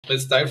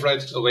let's dive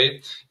right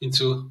away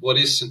into what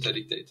is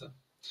synthetic data.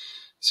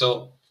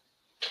 So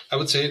I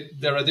would say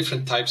there are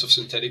different types of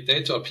synthetic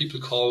data, or people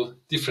call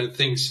different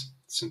things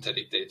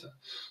synthetic data.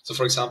 So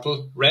for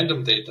example,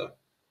 random data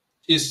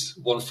is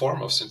one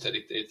form of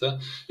synthetic data.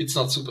 It's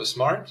not super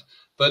smart,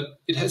 but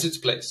it has its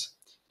place.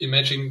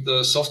 Imagine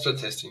the software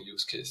testing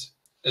use case.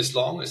 As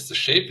long as the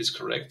shape is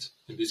correct,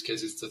 in this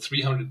case it's the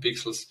 300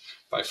 pixels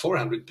by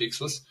 400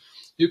 pixels,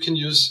 you can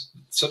use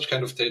such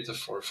kind of data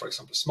for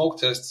example, smoke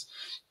tests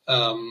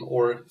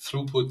or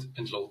throughput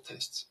and load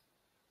tests.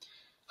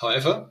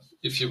 However,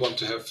 if you want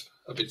to have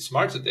a bit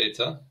smarter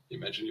data,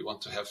 imagine you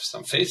want to have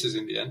some faces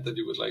in the end that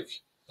you would like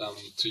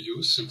to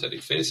use,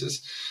 synthetic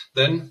faces,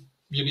 then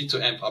you need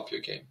to amp up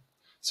your game.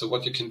 So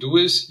what you can do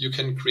is you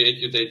can create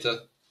your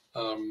data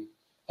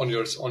on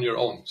your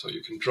own. So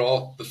you can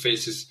draw the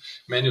faces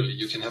manually.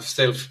 You can have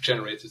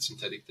self-generated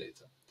synthetic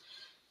data.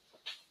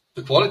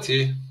 The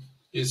quality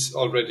is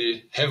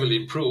already heavily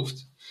improved.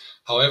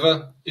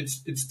 However,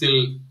 it's still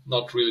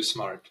not really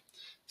smart.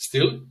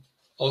 Still,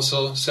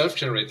 also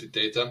self-generated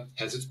data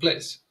has its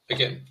place.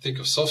 Again, think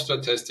of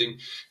software testing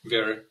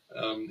where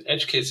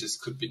edge cases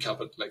could be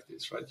covered like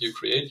this, right? You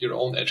create your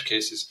own edge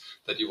cases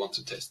that you want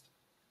to test.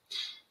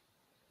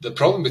 The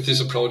problem with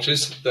this approach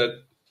is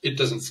that it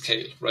doesn't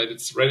scale, right?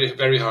 It's very,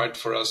 very hard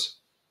for us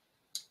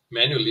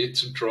manually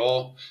to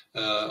draw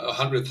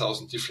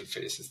 100,000 different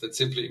faces. That's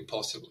simply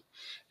impossible.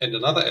 And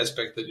another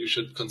aspect that you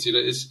should consider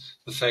is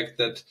the fact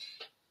that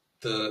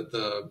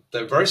the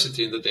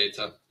diversity in the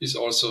data is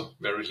also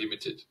very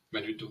limited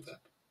when you do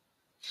that.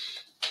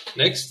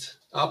 Next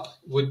up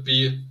would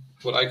be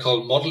what I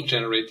call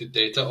model-generated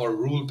data or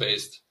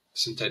rule-based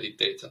synthetic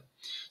data.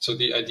 So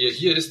the idea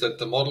here is that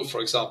the model,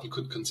 for example,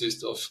 could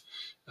consist of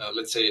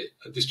let's say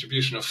a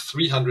distribution of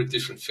 300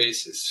 different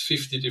faces,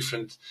 50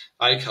 different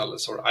eye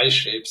colors or eye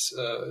shapes,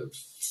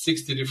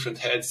 60 different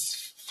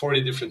heads,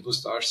 40 different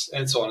mustaches,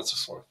 and so on and so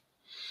forth.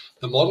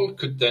 The model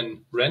could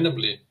then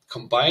randomly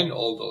combine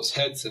all those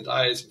heads and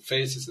eyes and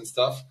faces and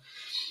stuff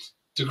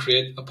to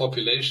create a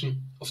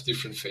population of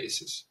different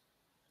faces.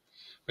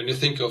 When you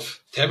think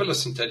of tabular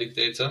synthetic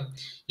data,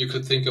 you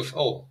could think of,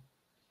 oh,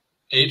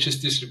 age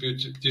is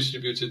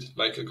distributed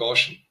like a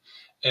Gaussian.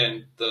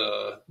 And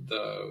the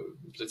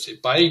let's say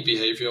buying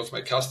behavior of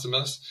my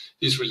customers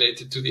is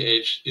related to the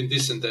age in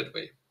this and that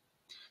way.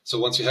 So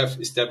once you have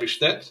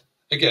established that,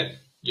 again,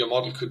 your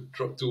model could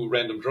do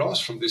random draws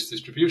from these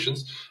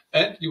distributions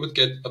and you would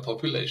get a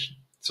population.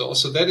 So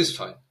also that is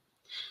fine.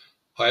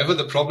 However,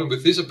 the problem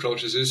with these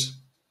approaches is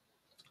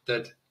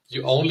that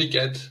you only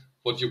get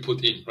what you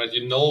put in, right?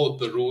 You know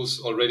the rules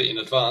already in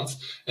advance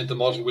and the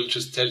model will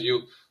just tell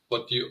you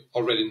what you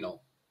already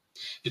know.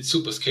 It's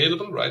super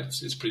scalable, right?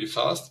 It's pretty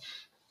fast.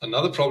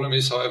 Another problem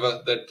is,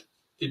 however, that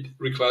it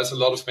requires a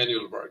lot of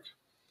manual work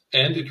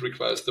and it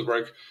requires the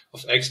work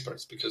of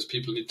experts because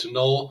people need to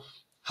know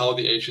how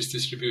the age is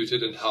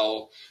distributed and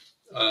how,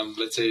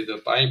 let's say,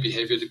 the buying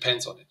behavior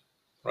depends on it,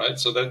 right?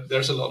 So that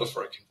there's a lot of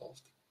work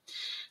involved.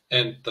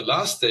 And the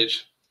last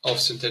stage of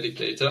synthetic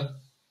data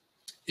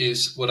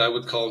is what I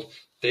would call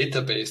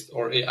data-based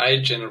or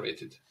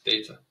AI-generated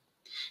data.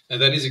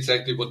 And that is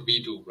exactly what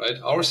we do,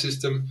 right? Our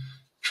system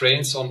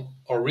trains on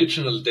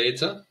original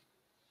data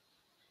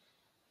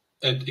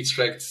and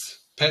extracts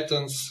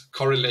patterns,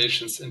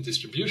 correlations, and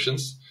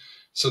distributions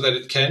so that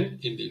it can,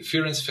 in the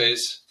inference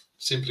phase,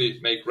 simply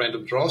make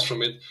random draws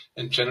from it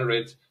and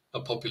generate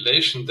a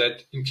population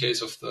that, in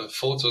case of the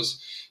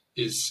photos,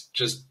 is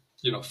just,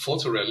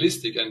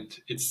 photorealistic. And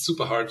it's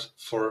super hard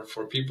for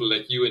people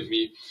like you and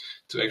me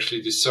to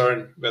actually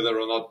discern whether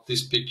or not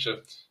this picture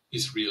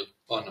is real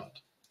or not.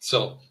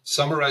 So,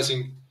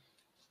 summarizing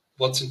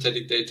what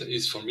synthetic data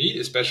is for me,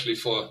 especially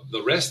for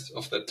the rest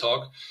of that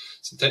talk,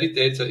 synthetic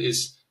data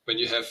is when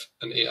you have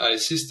an AI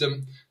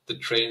system that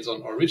trains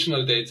on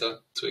original data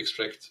to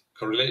extract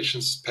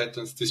correlations,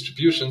 patterns,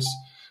 distributions,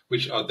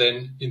 which are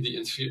then in the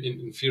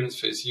inference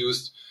phase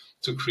used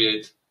to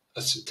create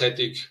a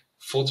synthetic,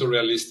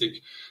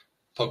 photorealistic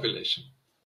population.